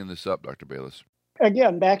bringing this up, Dr. Baylis?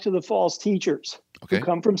 Again, back to the false teachers who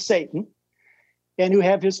come from Satan and who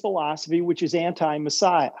have his philosophy, which is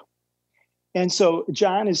anti-Messiah. And so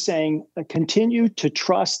John is saying, continue to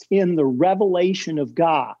trust in the revelation of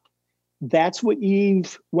God. That's what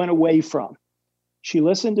Eve went away from. She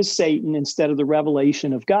listened to Satan instead of the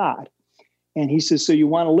revelation of God. And he says, so you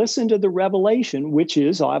want to listen to the revelation, which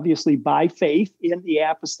is obviously by faith in the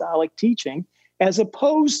apostolic teaching, as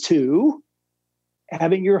opposed to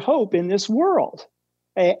having your hope in this world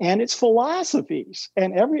and its philosophies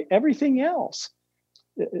and everything else.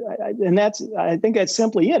 And I think that's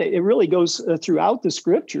simply it. It really goes throughout the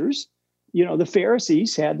scriptures. The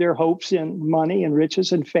Pharisees had their hopes in money and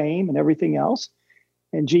riches and fame and everything else.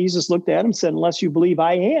 And Jesus looked at them and said, unless you believe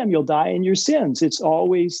I am, you'll die in your sins. It's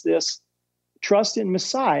always this trust in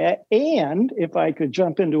Messiah. And if I could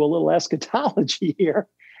jump into a little eschatology here,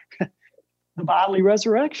 the bodily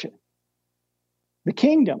resurrection, the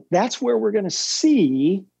kingdom, that's where we're going to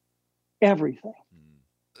see everything.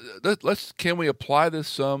 Can we apply this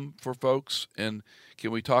some for folks? And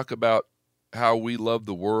can we talk about how we love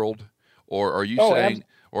the world? Or are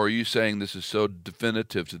you saying this is so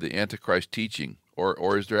definitive to the Antichrist teaching?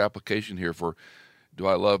 Or is there application here for, do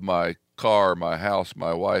I love my car, my house,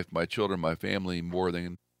 my wife, my children, my family more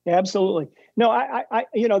than? Absolutely. No,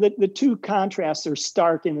 the two contrasts are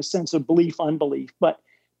stark in the sense of belief, unbelief, but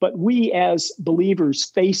we as believers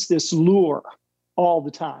face this lure all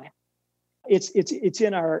the time. It's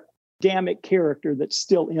in our Adamic character that's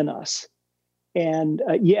still in us. And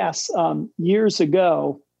years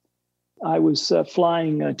ago, I was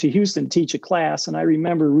flying to Houston to teach a class, and I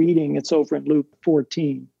remember reading, it's over in Luke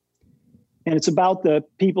 14. And it's about the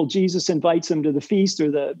people Jesus invites them to the feast, or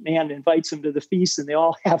the man invites them to the feast, and they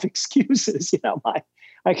all have excuses.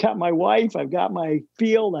 I got my wife, I've got my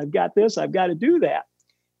field, I've got this, I've got to do that.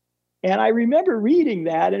 And I remember reading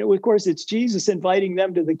that, and of course, it's Jesus inviting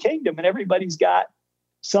them to the kingdom, and everybody's got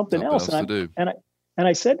something else to do. And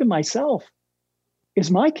I said to myself, is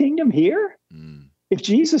my kingdom here? If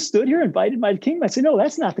Jesus stood here and invited my kingdom, I'd say, no,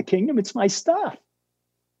 that's not the kingdom, it's my stuff.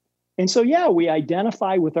 And so, yeah, we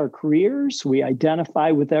identify with our careers, we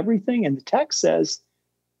identify with everything. And the text says,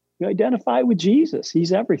 you identify with Jesus,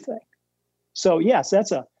 he's everything. So yes,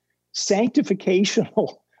 that's a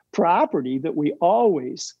sanctificational property that we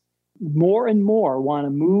always more and more want to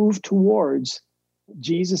move towards.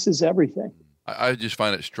 Jesus is everything. I just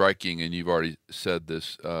find it striking, and you've already said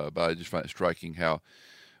this, but I just find it striking how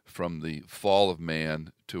from the fall of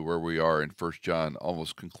man to where we are in 1 John,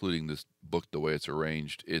 almost concluding this book the way it's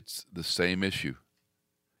arranged, it's the same issue.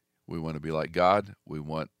 We want to be like God. We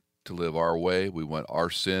want to live our way. We want our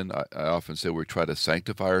sin. I often say we try to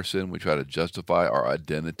sanctify our sin. We try to justify our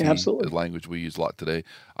identity. Absolutely. The language we use a lot today.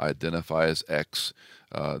 I identify as X.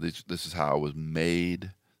 This is how I was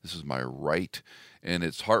made. This is my right. And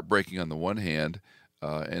it's heartbreaking on the one hand,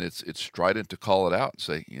 and it's strident to call it out and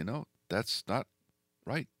say, that's not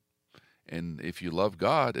right. And if you love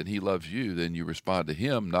God and he loves you, then you respond to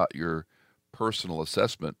him, not your personal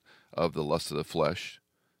assessment of the lust of the flesh,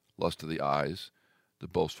 lust of the eyes, the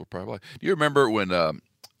boastful pride of life. Do you remember when, his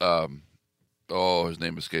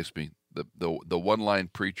name escapes me, the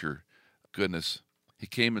one-line preacher, goodness, he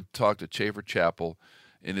came and talked to Chafer Chapel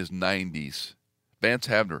in his 90s. Vance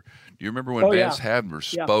Havner. Do you remember when Vance Havner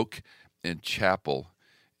spoke in chapel?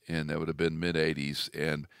 And that would have been mid-'80s,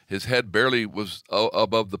 and his head barely was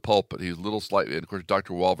above the pulpit. He was a little slightly, and of course,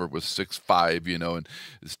 Dr. Walver was 6'5", and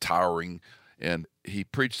is towering. And he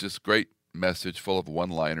preached this great message full of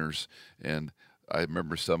one-liners, and I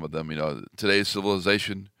remember some of them. Today's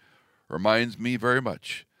civilization reminds me very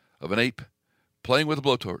much of an ape playing with a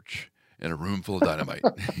blowtorch in a room full of dynamite.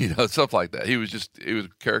 Stuff like that. He was a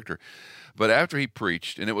character. But after he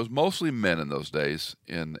preached, and it was mostly men in those days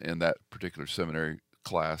in that particular seminary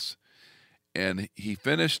class, and he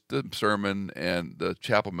finished the sermon and the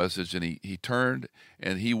chapel message, and he turned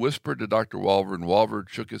and he whispered to Dr. Walver, and Walver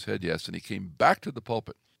shook his head yes, and he came back to the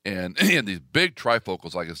pulpit, and he had these big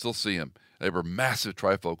trifocals. I can still see him. They were massive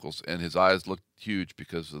trifocals, and his eyes looked huge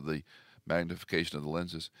because of the magnification of the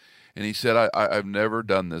lenses. And he said, I've never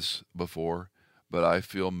done this before, but I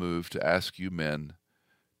feel moved to ask you men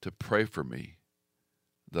to pray for me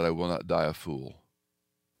that I will not die a fool.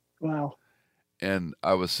 Wow. And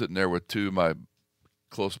I was sitting there with two of my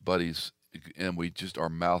close buddies, and our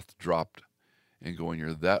mouth dropped and going,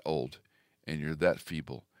 you're that old, and you're that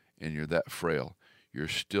feeble, and you're that frail. You're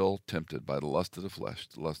still tempted by the lust of the flesh,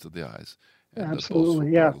 the lust of the eyes, and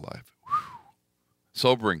absolutely, the boastful pride of life. Whew.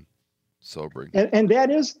 Sobering. And that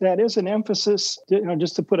is an emphasis,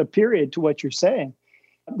 just to put a period to what you're saying.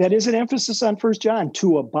 That is an emphasis on 1 John,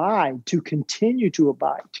 to abide, to continue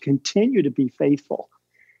to be faithful.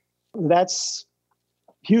 That's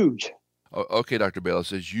huge. Okay, Dr.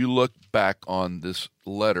 Baylis, as you look back on this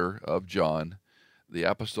letter of John, the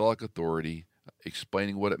apostolic authority,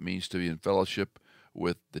 explaining what it means to be in fellowship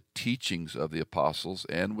with the teachings of the apostles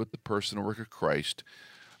and with the person and work of Christ,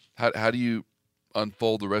 how do you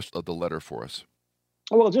unfold the rest of the letter for us?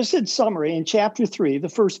 Well, just in summary, in chapter 3, the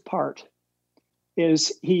first part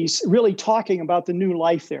is he's really talking about the new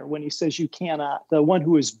life there when he says the one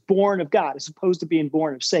who is born of God, as opposed to being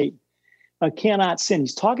born of Satan, cannot sin.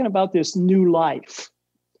 He's talking about this new life.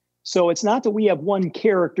 So it's not that we have one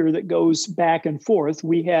character that goes back and forth.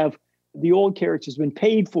 We have the old character has been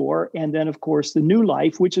paid for, and then, of course, the new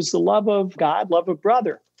life, which is the love of God, love of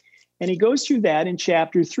brother. And he goes through that in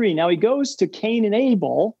chapter 3. Now he goes to Cain and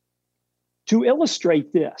Abel to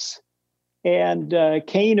illustrate this. And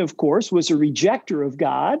Cain, of course, was a rejecter of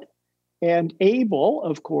God. And Abel,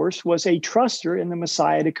 of course, was a truster in the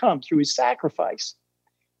Messiah to come through his sacrifice.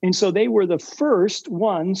 And so they were the first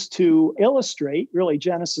ones to illustrate, really,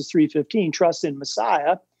 Genesis 3:15, trust in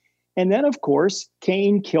Messiah. And then, of course,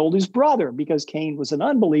 Cain killed his brother because Cain was an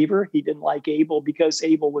unbeliever. He didn't like Abel because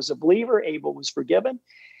Abel was a believer. Abel was forgiven.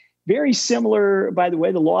 Very similar, by the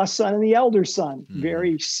way, the lost son and the elder son,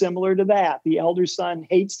 very similar to that. The elder son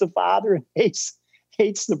hates the father and hates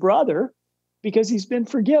the brother because he's been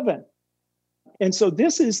forgiven. And so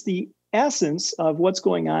this is the essence of what's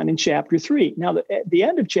going on in chapter 3. Now, at the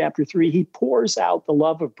end of chapter 3, he pours out the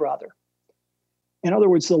love of brother. In other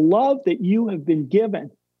words, the love that you have been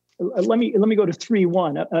given. Let me go to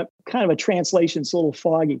 3:1, kind of a translation. It's a little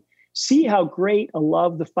foggy. See how great a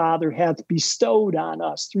love the Father hath bestowed on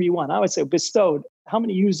us, 3:1. I would say bestowed. How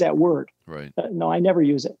many use that word? Right. No, I never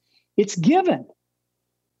use it. It's given.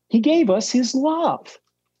 He gave us his love,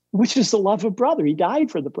 which is the love of brother. He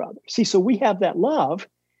died for the brother. See, so we have that love.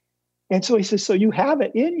 And so he says, so you have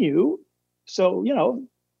it in you. So,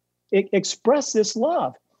 express this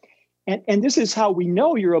love. And this is how we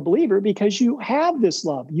know you're a believer, because you have this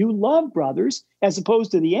love. You love brothers as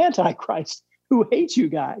opposed to the Antichrist who hates you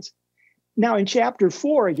guys. Now in chapter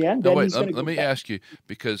 4 again. No, wait, let me ask you,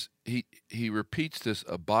 because he repeats this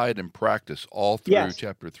abide and practice all through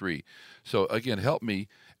chapter 3. So again, help me.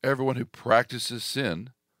 Everyone who practices sin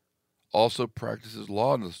also practices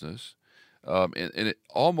lawlessness. And it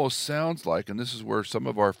almost sounds like, and this is where some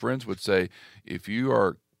of our friends would say, if you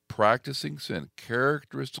are practicing sin,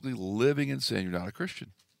 characteristically living in sin, you're not a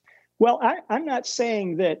Christian. Well, I'm not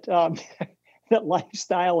saying that that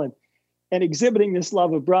lifestyle and exhibiting this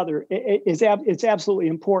love of brother it's absolutely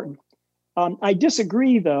important. I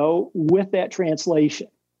disagree, though, with that translation.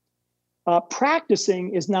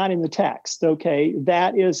 Practicing is not in the text, okay?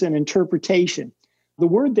 That is an interpretation. The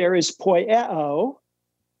word there is poieo,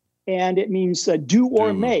 and it means do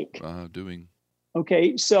or make. Doing.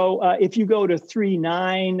 Okay, so if you go to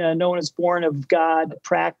 3:9, no one is born of God,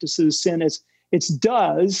 practices sin. It's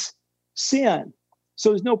does sin. So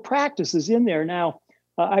there's no practices in there. Now,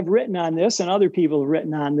 I've written on this, and other people have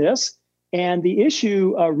written on this. And the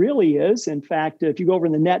issue really is, in fact, if you go over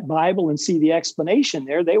in the Net Bible and see the explanation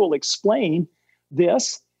there, they will explain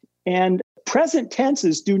this. And present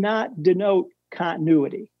tenses do not denote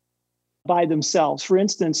continuity by themselves. For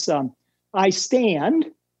instance, I stand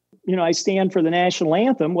for the national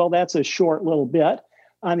anthem. Well, that's a short little bit.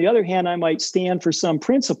 On the other hand, I might stand for some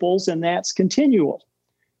principles, and that's continual.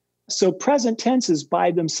 So present tenses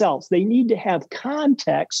by themselves, they need to have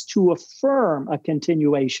context to affirm a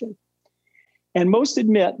continuation. And most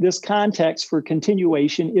admit this context for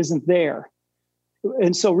continuation isn't there.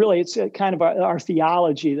 And so really it's kind of our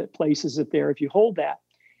theology that places it there if you hold that.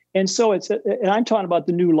 And so and I'm talking about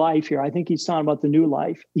the new life here. I think he's talking about the new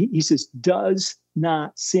life. He says, does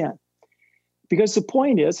not sin. Because the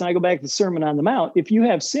point is, and I go back to the Sermon on the Mount, if you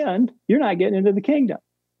have sinned, you're not getting into the kingdom.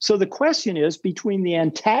 So the question is between the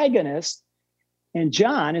antagonist and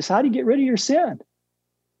John is, how do you get rid of your sin?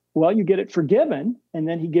 Well, you get it forgiven, and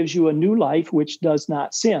then he gives you a new life, which does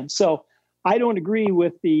not sin. So I don't agree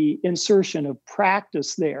with the insertion of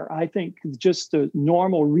practice there. I think just the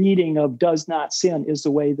normal reading of does not sin is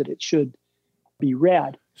the way that it should be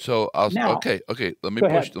read. So okay. Let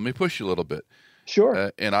me push you a little bit.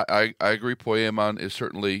 Sure. And I agree. Poiemon is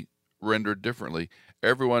certainly rendered differently.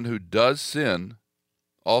 Everyone who does sin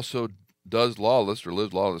also does lawless or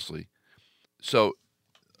lives lawlessly. So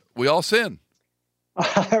we all sin.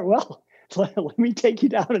 Well, let me take you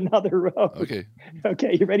down another road.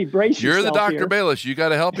 Okay, you ready? Brace yourself. You're the Dr. Here. Baylis. You got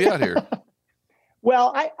to help me out here.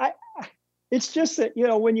 Well, it's just that,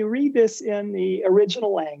 when you read this in the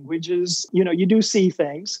original languages, you do see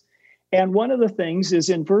things. And one of the things is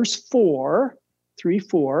in verse 4,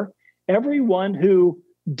 3:4, everyone who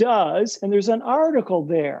does, and there's an article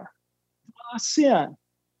there, sin.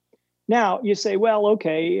 Now, you say, well,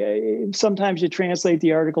 okay, sometimes you translate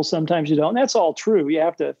the article, sometimes you don't. That's all true. You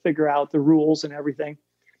have to figure out the rules and everything.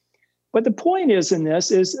 But the point is in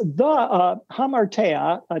this is the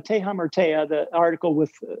hamartia, te hamartia, the article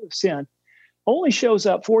with sin, only shows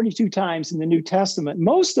up 42 times in the New Testament.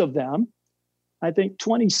 Most of them, I think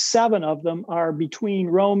 27 of them, are between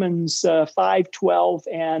Romans 5:12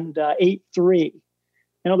 and 8:3.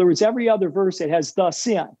 In other words, every other verse, it has the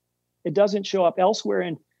sin. It doesn't show up elsewhere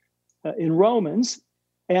in Romans,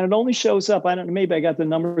 and it only shows up, I don't know, maybe I got the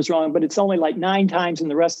numbers wrong, but it's only like 9 times in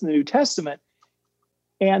the rest of the New Testament,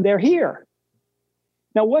 and they're here.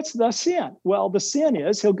 Now, what's the sin? Well, the sin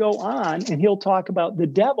is, he'll go on and he'll talk about the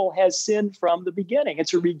devil has sinned from the beginning.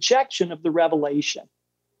 It's a rejection of the revelation,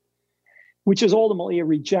 which is ultimately a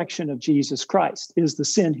rejection of Jesus Christ, is the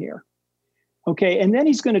sin here. Okay, and then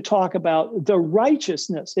he's going to talk about the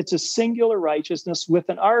righteousness. It's a singular righteousness with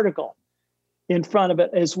an article in front of it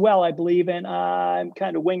as well, I believe. And I'm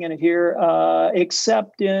kind of winging it here,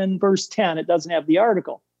 except in verse 10, it doesn't have the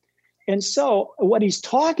article. And so what he's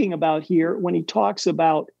talking about here, when he talks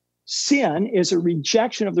about sin, is a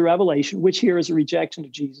rejection of the revelation, which here is a rejection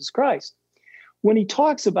of Jesus Christ. When he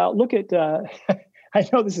talks about, look at, I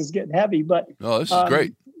know this is getting heavy, but no, this is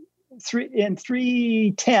great. In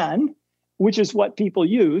 3:10, which is what people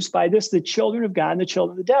use, by this, the children of God and the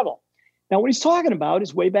children of the devil. Now, what he's talking about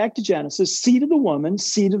is way back to Genesis, seed of the woman,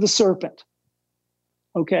 seed of the serpent,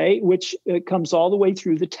 okay, which comes all the way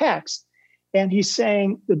through the text. And he's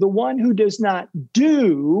saying that the one who does not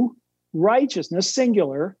do righteousness,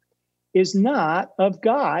 singular, is not of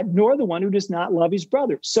God, nor the one who does not love his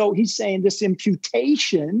brother. So he's saying this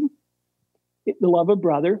imputation, the love of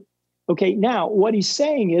brother. Okay, now what he's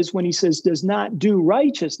saying is when he says does not do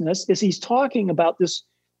righteousness, is he's talking about this.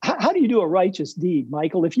 How do you do a righteous deed,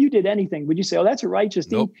 Michael? If you did anything, would you say, oh, that's a righteous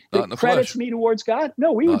deed that credits me towards God?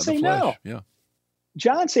 No, we would say no. Yeah.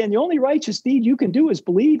 John's saying the only righteous deed you can do is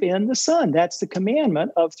believe in the Son. That's the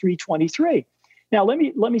commandment of 3:23. Now, let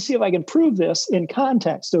me see if I can prove this in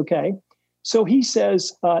context, okay? So he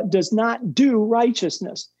says, does not do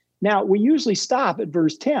righteousness. Now, we usually stop at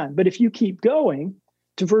verse 10, but if you keep going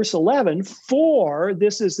to verse 11, for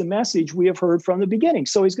this is the message we have heard from the beginning.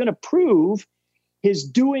 So he's going to prove his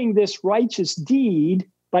doing this righteous deed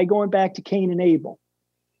by going back to Cain and Abel.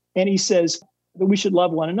 And he says that we should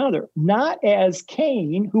love one another, not as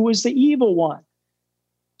Cain, who was the evil one.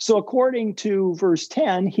 So according to verse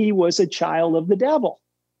 10, he was a child of the devil.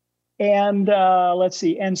 And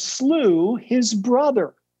and slew his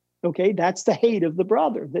brother. Okay, that's the hate of the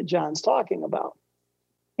brother that John's talking about.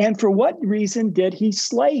 And for what reason did he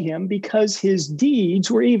slay him? Because his deeds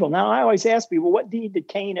were evil. Now, I always ask people, what deed did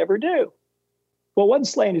Cain ever do? Well, it wasn't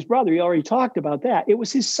slaying his brother. He already talked about that. It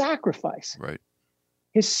was his sacrifice. Right.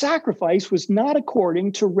 His sacrifice was not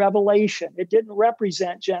according to revelation. It didn't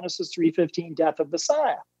represent Genesis 3:15, death of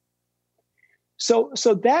Messiah. So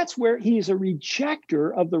that's where he's a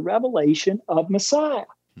rejecter of the revelation of Messiah.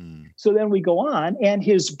 So then we go on, and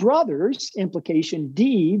his brothers, implication,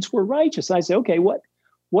 deeds were righteous. I say, okay,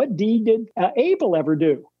 what deed did Abel ever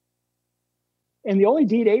do? And the only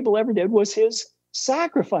deed Abel ever did was his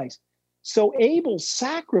sacrifice. So Abel's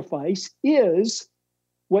sacrifice is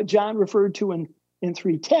what John referred to in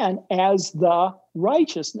 3:10 as the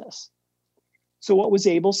righteousness. So what was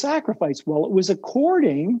Abel's sacrifice? Well, it was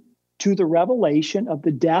according to the revelation of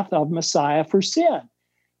the death of Messiah for sin.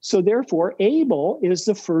 So therefore, Abel is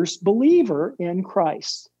the first believer in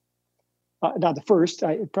Christ. Not the first,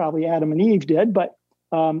 probably Adam and Eve did, but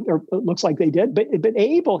or it looks like they did. But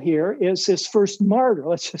Abel here is his first martyr.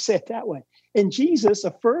 Let's just say it that way. And Jesus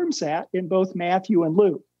affirms that in both Matthew and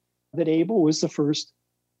Luke, that Abel was the first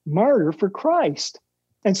martyr for Christ.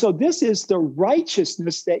 And so this is the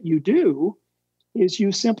righteousness that you do, is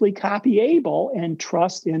you simply copy Abel and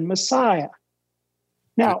trust in Messiah.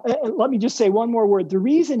 Now, let me just say one more word. The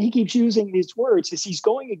reason he keeps using these words is he's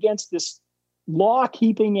going against this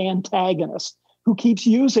law-keeping antagonist who keeps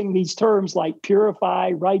using these terms like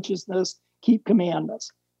purify, righteousness, keep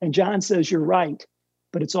commandments. And John says, you're right,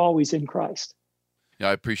 but it's always in Christ. Yeah,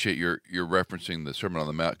 I appreciate your referencing the Sermon on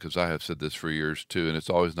the Mount, because I have said this for years too, and it's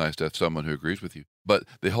always nice to have someone who agrees with you. But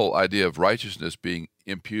the whole idea of righteousness being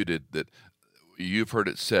imputed, that you've heard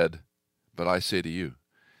it said, but I say to you.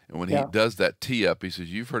 And when he does that tee up, he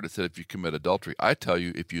says, you've heard it said if you commit adultery. I tell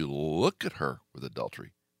you, if you look at her with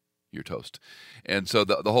adultery, you're toast. And so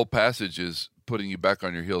the whole passage is putting you back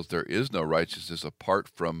on your heels. There is no righteousness apart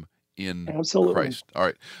from in Christ. All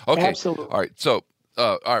right. Okay. Absolutely. All right. So,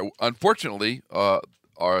 all right. Unfortunately, or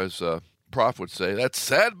as Prof would say, that's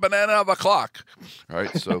sad banana of a clock. All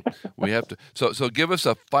right. So we have to. So give us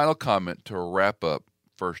a final comment to wrap up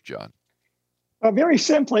 1 John. Very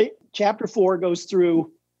simply, chapter 4 goes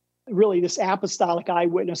through really this apostolic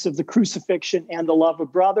eyewitness of the crucifixion and the love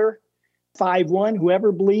of brother. 5:1,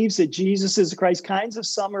 whoever believes that Jesus is the Christ, kinds of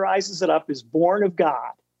summarizes it up, is born of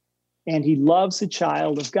God, and he loves the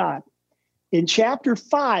child of God. In chapter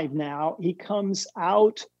 5 now, he comes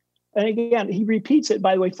out, and again, he repeats it,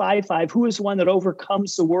 by the way, 5:5, who is the one that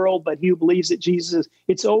overcomes the world, but he who believes that Jesus is,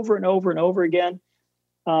 it's over and over and over again.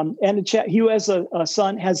 He who has a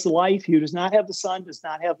son has the life. He who does not have the son does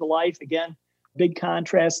not have the life. Again, big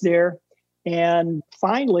contrast there. And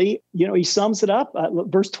finally, he sums it up.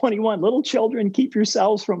 Verse 21, little children, keep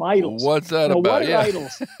yourselves from idols. What's that about? What are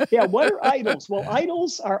idols? What are idols? Well,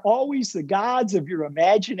 idols are always the gods of your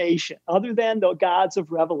imagination, other than the gods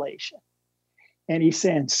of revelation. And he's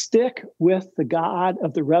saying, stick with the God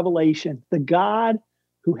of the revelation, the God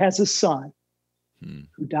who has a son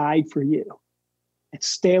who died for you. And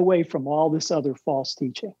stay away from all this other false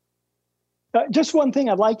teaching. Just one thing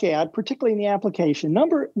I'd like to add, particularly in the application.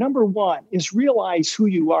 Number one is realize who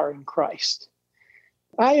you are in Christ.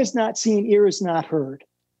 Eye has not seen, ear has not heard.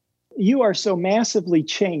 You are so massively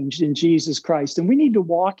changed in Jesus Christ, and we need to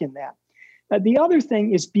walk in that. The other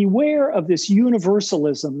thing is beware of this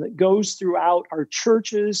universalism that goes throughout our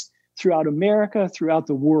churches, throughout America, throughout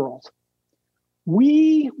the world.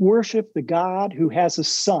 We worship the God who has a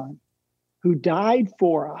son, who died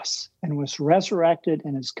for us and was resurrected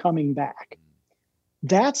and is coming back.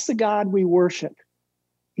 That's the God we worship.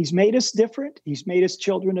 He's made us different. He's made us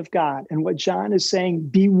children of God. And what John is saying,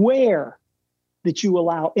 beware that you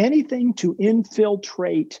allow anything to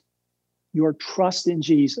infiltrate your trust in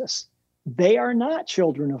Jesus. They are not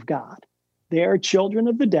children of God. They are children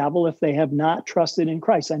of the devil if they have not trusted in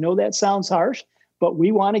Christ. I know that sounds harsh, but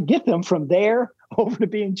we want to get them from there over to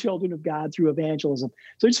being children of God through evangelism.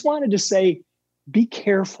 So I just wanted to say, be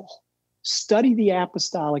careful. Study the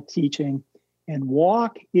apostolic teaching and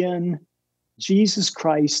walk in Jesus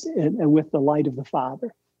Christ and with the light of the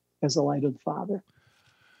Father, as the light of the Father.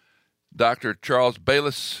 Dr. Charles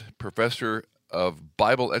Baylis, professor of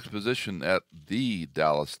Bible exposition at the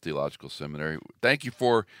Dallas Theological Seminary. Thank you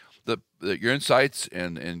for your insights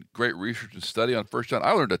and great research and study on 1 John.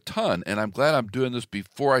 I learned a ton, and I'm glad I'm doing this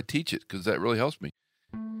before I teach it because that really helps me.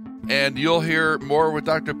 And you'll hear more with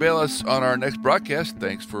Dr. Baylis on our next broadcast.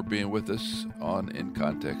 Thanks for being with us on In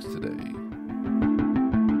Context today.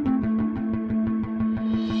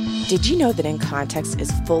 Did you know that In Context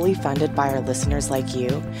is fully funded by our listeners like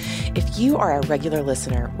you? If you are a regular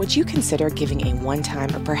listener, would you consider giving a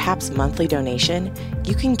one-time or perhaps monthly donation?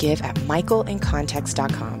 You can give at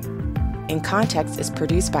michaelincontext.com. In Context is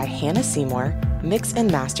produced by Hannah Seymour, mixed and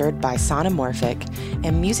mastered by Sonomorphic,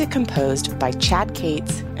 and music composed by Chad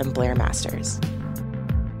Cates and Blair Masters.